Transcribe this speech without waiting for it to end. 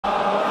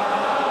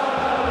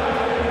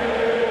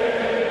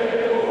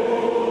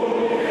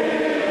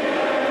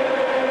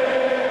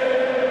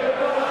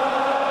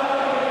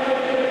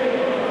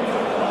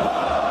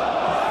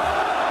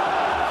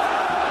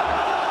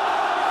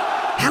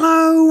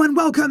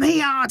Welcome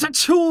here to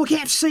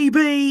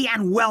TalkFCB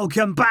and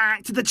welcome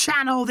back to the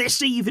channel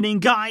this evening,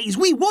 guys.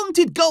 We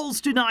wanted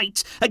goals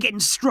tonight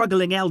against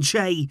struggling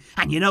Elche,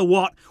 and you know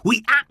what?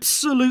 We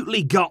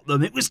absolutely got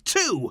them. It was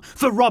 2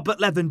 for Robert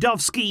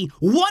Lewandowski,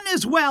 1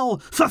 as well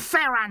for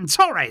Ferran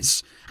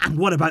Torres. And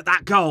what about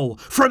that goal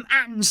from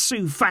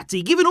Ansu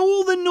Fati? Given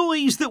all the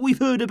noise that we've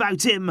heard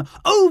about him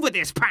over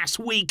this past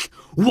week,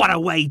 what a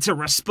way to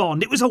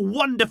respond. It was a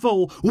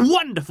wonderful,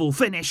 wonderful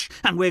finish,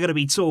 and we're going to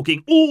be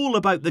talking all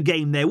about the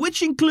game there,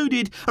 which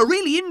included a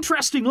really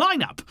interesting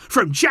lineup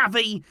from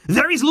Xavi.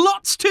 There is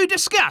lots to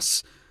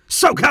discuss,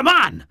 so come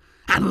on!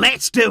 And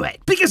let's do it.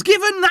 Because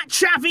given that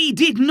Xavi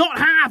did not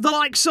have the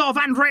likes of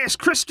Andreas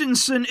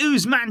Christensen,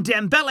 Ousmane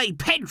Dembele,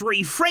 Pedri,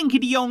 Frenkie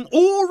de Jong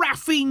or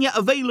Rafinha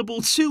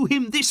available to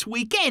him this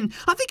weekend,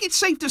 I think it's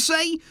safe to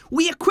say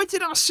we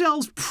acquitted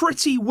ourselves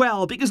pretty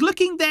well. Because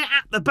looking there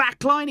at the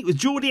back line, it was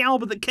Jordi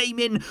Alba that came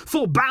in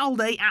for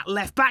Balde at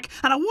left back.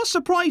 And I was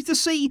surprised to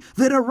see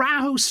that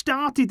Araujo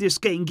started this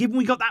game, given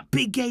we got that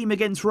big game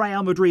against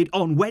Real Madrid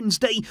on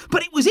Wednesday.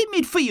 But it was in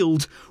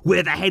midfield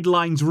where the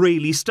headlines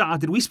really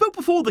started. We spoke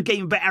before the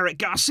game about Eric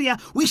García.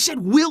 We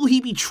said, will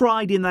he be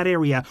tried in that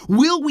area?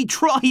 Will we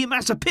try him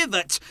as a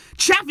pivot?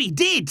 Xavi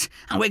did,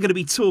 and we're going to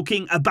be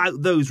talking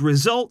about those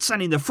results.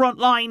 And in the front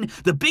line,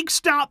 the big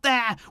start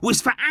there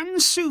was for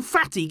Ansu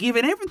Fati.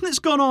 Given everything that's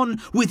gone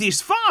on with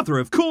his father,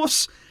 of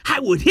course,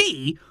 how would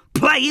he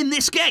play in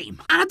this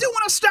game? And I do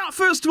want to start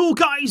first of all,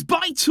 guys,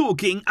 by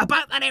talking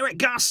about that Eric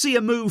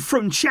García move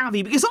from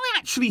Xavi, because I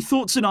actually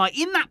thought tonight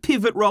in that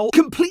pivot role,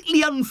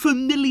 completely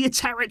unfamiliar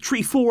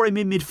territory for him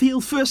in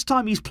midfield, first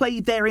time he's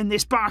played there in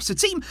this Barca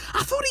team,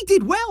 I thought he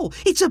did well.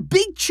 It's a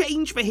big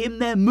change for him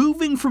there,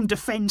 moving from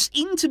defence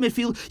into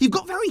midfield. You've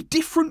got very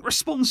different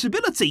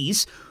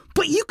responsibilities,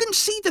 but you can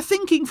see the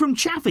thinking from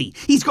Xavi.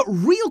 He's got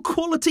real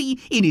quality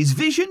in his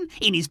vision,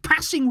 in his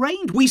passing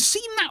range. We've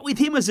seen that with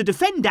him as a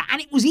defender,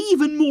 and it was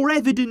even more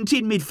evident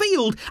in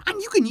midfield,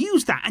 and you can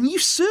use that. And you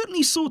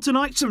certainly saw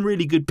tonight some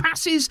really good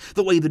passes,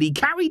 the way that he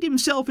carried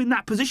himself in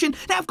that position.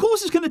 Now, of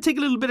course, it's going to take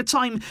a little bit of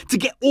time to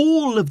get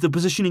all of the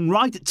positioning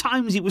right. At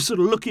times, he was sort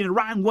of looking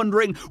around,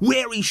 wondering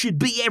where he should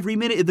be every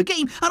minute of the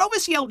game. And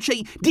obviously,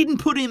 Elche didn't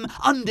put him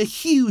under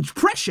huge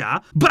pressure,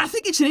 but I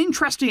think it's an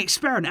interesting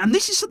experiment. And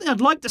this is something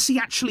I'd like to see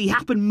actually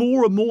happen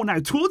more and more now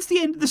towards the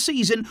end of the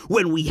season.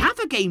 When we have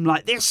a game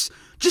like this,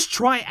 just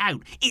try it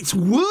out. It's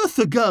worth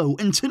a go.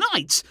 And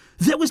tonight,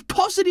 there was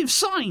positive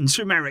signs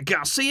from Eric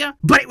García,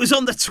 but it was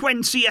on the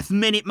 20th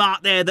minute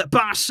mark there that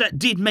Barca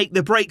did make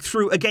the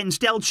breakthrough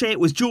against Elche. It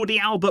was Jordi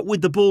Alba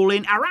with the ball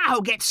in.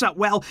 Araujo gets up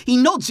well. He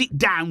nods it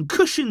down,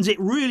 cushions it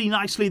really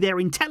nicely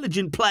there.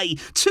 Intelligent play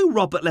to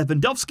Robert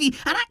Lewandowski.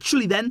 And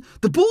actually then,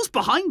 the ball's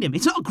behind him.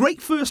 It's not a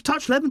great first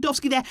touch.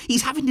 Lewandowski there,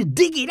 he's having to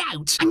dig it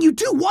out. And you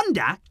do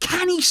wonder,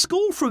 can he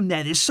score from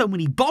there? There's so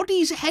many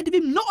bodies ahead of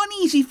him. Not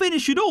an easy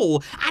finish at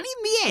all. And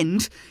in the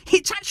end,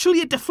 it's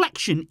actually a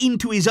deflection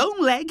into his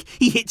own leg.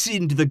 He hits it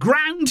into the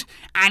ground,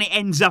 and it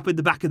ends up in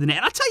the back of the net.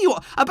 And I tell you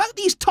what, about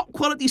these top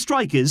quality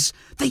strikers,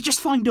 they just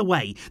find a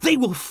way. They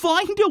will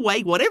find a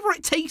way, whatever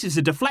it takes is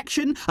a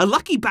deflection, a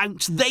lucky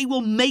bounce, they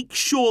will make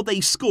sure they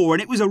score.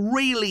 And it was a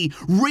really,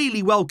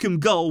 really welcome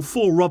goal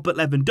for Robert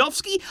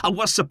Lewandowski. I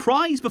was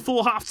surprised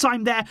before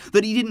half-time there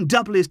that he didn't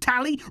double his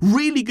tally.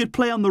 Really good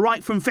play on the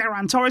right from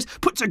Ferran Torres.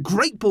 Puts a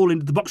great ball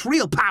into the box.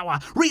 Real power,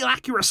 real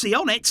accuracy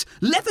on it.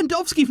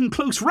 Lewandowski from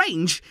close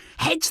range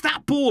heads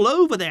that ball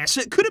over there.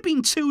 So it could have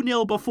been 2-0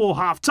 before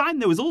half-time.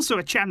 There was also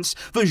a chance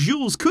for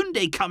Jules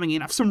Koundé coming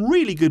in after some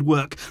really good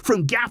work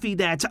from Xavi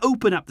there to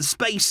open up the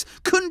space.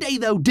 Koundé,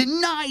 though,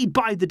 denied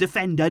by the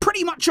defender,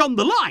 pretty much on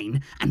the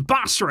line, and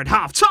Barca at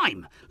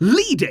half-time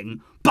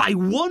leading by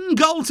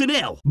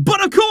 1-0.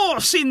 But of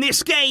course, in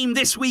this game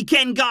this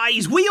weekend,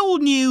 guys, we all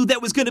knew there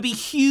was going to be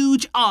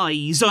huge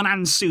eyes on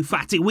Ansu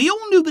Fati. We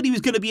all knew that he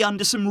was going to be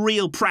under some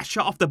real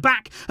pressure off the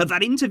back of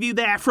that interview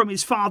there from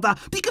his father,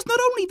 because not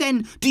only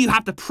then do you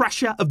have the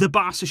pressure of the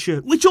Barca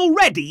shirt, which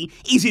already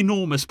is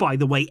enormous, by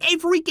the way.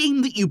 Every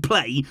game that you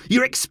play,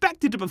 you're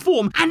expected to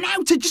perform, and now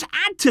to just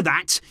add to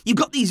that, you've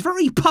got these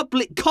very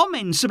public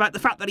comments about the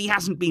fact that he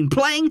hasn't been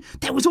playing.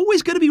 There was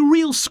always going to be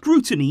real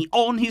scrutiny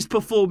on his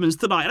performance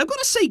tonight. And I've got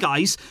to say,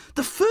 guys,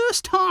 the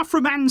first half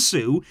from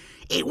Ansu,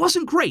 it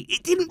wasn't great.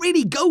 It didn't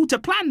really go to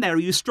plan there.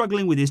 He was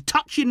struggling with his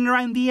touch in and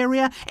around the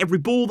area. Every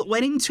ball that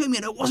went into him,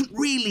 it wasn't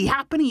really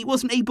happening. He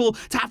wasn't able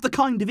to have the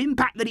kind of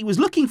impact that he was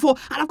looking for.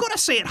 And I've got to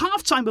say, at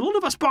half-time, a lot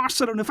of us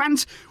Barcelona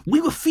fans,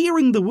 we were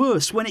fearing the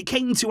worst when it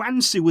came to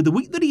Ansu. With the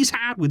week that he's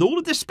had, with all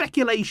of the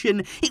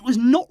speculation, it was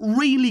not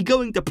really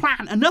going to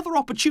plan. Another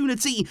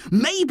opportunity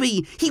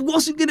maybe he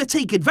wasn't going to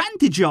take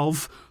advantage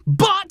of,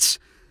 but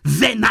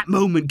then that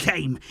moment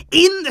came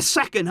in the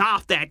second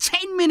half there,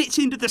 10 minutes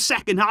into the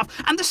second half,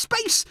 and the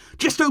space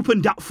just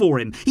opened up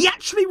for him. He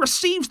actually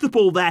receives the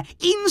ball there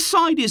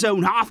inside his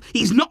own half.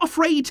 He's not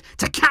afraid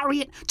to carry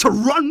it, to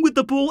run with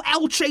the ball.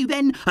 Elche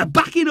then are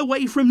backing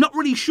away from him, not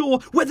really sure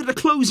whether to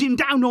close him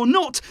down or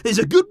not. There's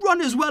a good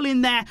run as well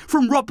in there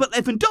from Robert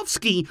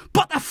Lewandowski,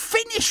 but the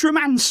finish from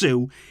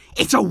Ansu,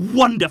 It's a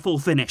wonderful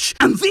finish.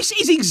 And this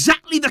is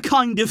exactly the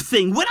kind of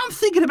thing, when I'm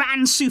thinking about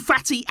Ansu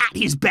Fati at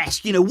his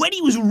best, you know, when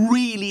he was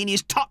really in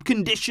his top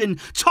condition,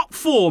 top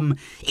form,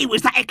 it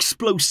was that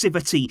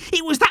explosivity.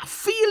 It was that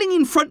feeling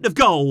in front of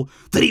goal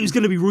that he was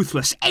going to be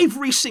ruthless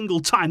every single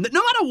time, that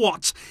no matter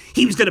what,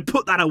 he was going to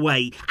put that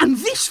away. And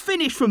this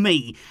finish for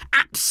me,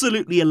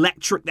 absolutely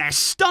electric there.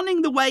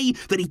 Stunning the way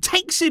that he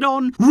takes it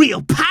on.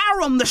 Real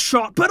power on the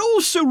shot, but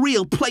also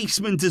real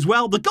placement as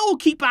well. The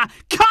goalkeeper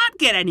can't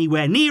get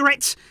anywhere near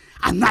it.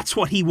 And that's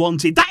what he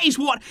wanted. That is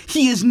what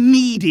he has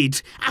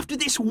needed after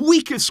this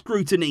week of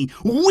scrutiny,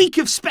 week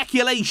of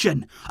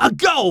speculation. A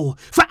goal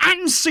for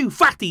Ansu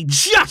Fati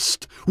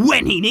just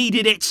when he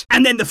needed it.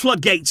 And then the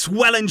floodgates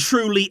well and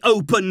truly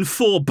open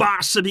for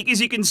Barça, because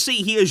you can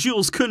see here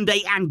Jules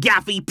Koundé and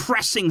Xavi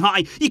pressing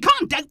high. You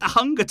can't doubt the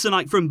hunger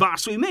tonight from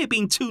Barça. We may have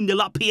been 2-0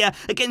 up here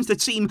against the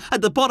team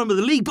at the bottom of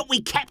the league, but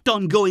we kept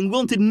on going. We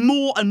wanted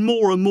more and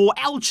more and more.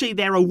 Elche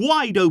there are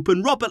wide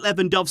open. Robert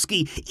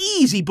Lewandowski,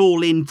 easy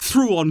ball in,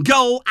 through on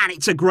goal, and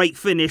it's a great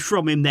finish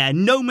from him there.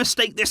 No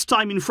mistake this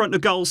time in front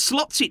of goal,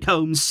 slots it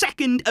home,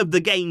 second of the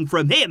game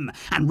from him.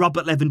 And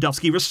Robert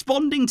Lewandowski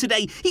responding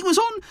today. He was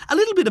on a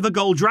little bit of a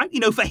goal drought. You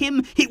know, for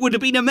him, it would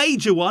have been a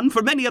major one.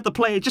 For many other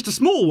players, just a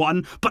small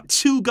one. But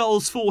 2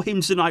 goals for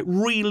him tonight,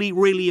 really,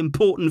 really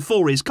important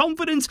for his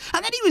confidence.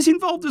 And then he was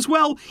involved as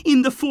well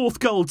in the 4th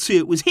goal too.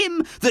 It was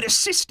him that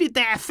assisted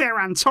there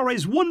Ferran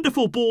Torres.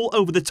 Wonderful ball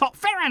over the top.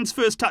 Ferran's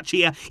first touch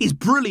here is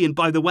brilliant,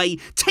 by the way.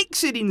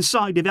 Takes it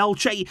inside of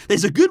Elche.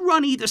 There's a good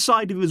run either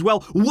side of him as well.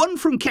 One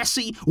from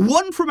Kessie,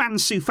 one from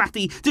Ansu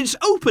Fati to just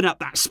open up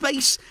that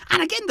space.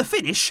 And again, the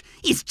finish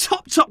is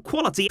top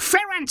quality.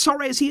 Ferran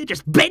Torres here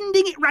just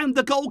bending it round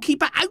the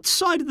goalkeeper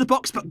outside of the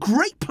box, but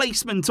great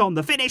placement on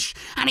the finish.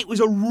 And it was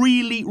a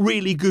really,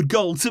 really good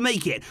goal to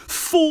make it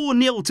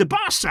 4-0 to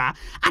Barça.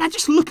 And I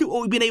just look at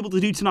what we've been able to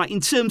do tonight in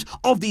terms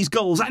of these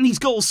goals and these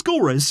goal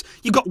scorers.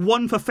 You've got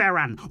 1 for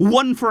Ferran,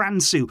 1 for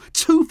Ansu,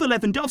 2 for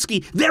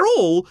Lewandowski. They're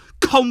all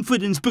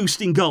confidence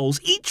boosting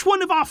goals. Each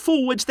one of our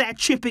forwards there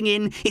chipping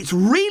in. It's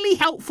really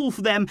helpful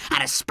for them,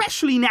 and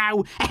especially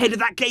now ahead of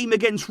that game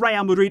against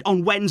Real Madrid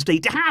on Wednesday,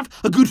 to have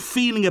a good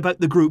feeling about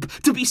the group,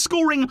 to be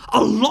scoring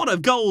a lot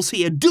of goals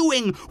here,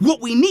 doing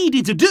what we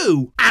needed to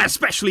do. And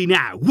especially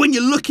now, when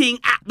you're looking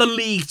at the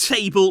league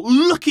table,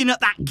 looking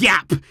at that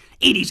gap,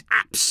 it is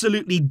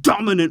absolutely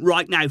dominant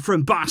right now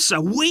from Barça.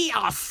 We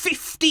are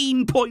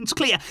 15 points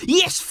clear.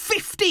 Yes,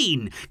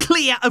 15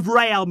 clear of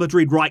Real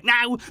Madrid right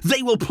now.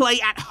 They will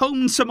play at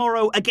home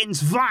tomorrow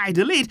against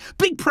Valladolid.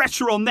 Big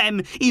pressure on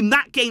them in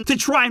that game to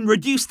try and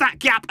reduce that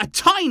gap a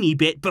tiny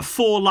bit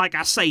before, like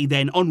I say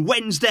then, on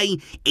Wednesday,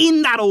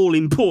 in that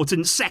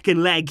all-important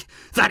second leg.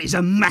 That is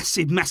a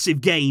massive, massive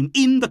game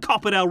in the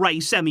Copa del Rey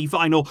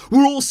semi-final.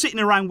 We're all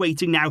sitting around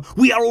waiting now.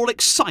 We are all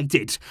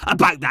excited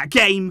about that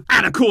game.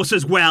 And of course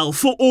as well,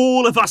 for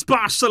all of us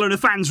Barcelona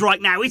fans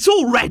right now, it's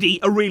already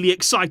a really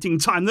exciting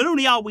time. Not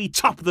only are we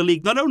top of the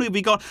league, not only have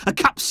we got a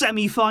cup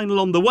semi-final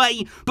on the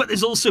way, but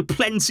there's also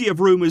plenty of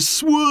rumours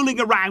swirling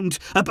around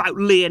about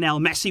Lionel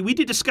Messi. We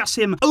did discuss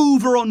him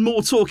over on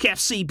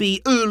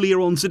MORETALKFCB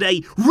earlier on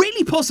today.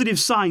 Really positive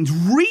signs,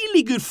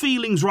 really good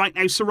feelings right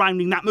now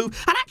surrounding that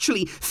move. And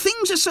actually,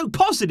 things are so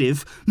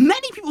positive,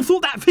 many people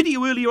thought that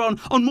video earlier on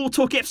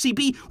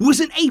MORETALKFCB was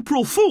an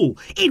April Fool.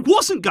 It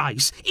wasn't,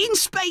 guys. In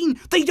Spain,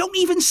 they don't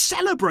even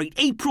celebrate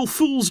April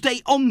Fool's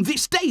Day on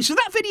this day. So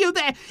that video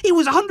there, it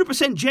was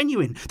 100%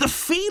 genuine. The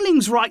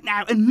feelings right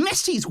now and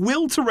Messi's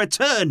will to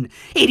return,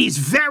 it is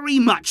very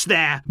much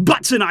there.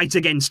 But tonight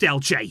against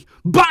Elche,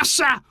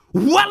 Barça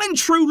well and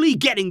truly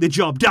getting the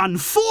job done.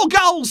 4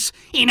 goals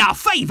in our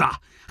favour.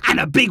 And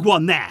a big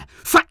one there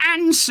for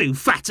Ansu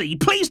Fati.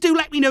 Please do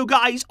let me know,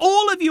 guys,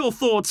 all of your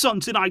thoughts on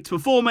tonight's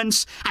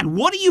performance. And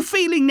what are you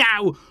feeling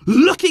now,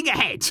 looking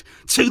ahead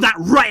to that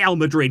Real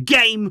Madrid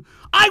game?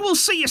 I will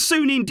see you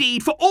soon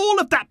indeed for all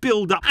of that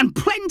build-up and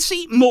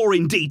plenty more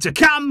indeed to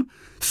come.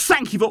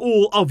 Thank you for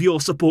all of your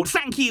support.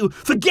 Thank you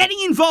for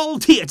getting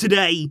involved here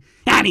today.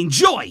 And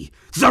enjoy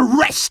the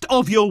rest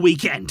of your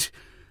weekend.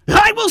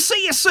 I will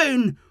see you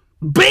soon.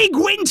 Big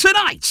win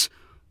tonight.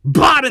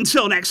 But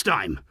until next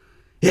time,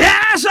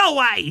 as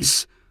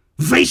always,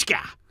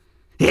 Visca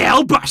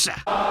El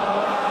Barça.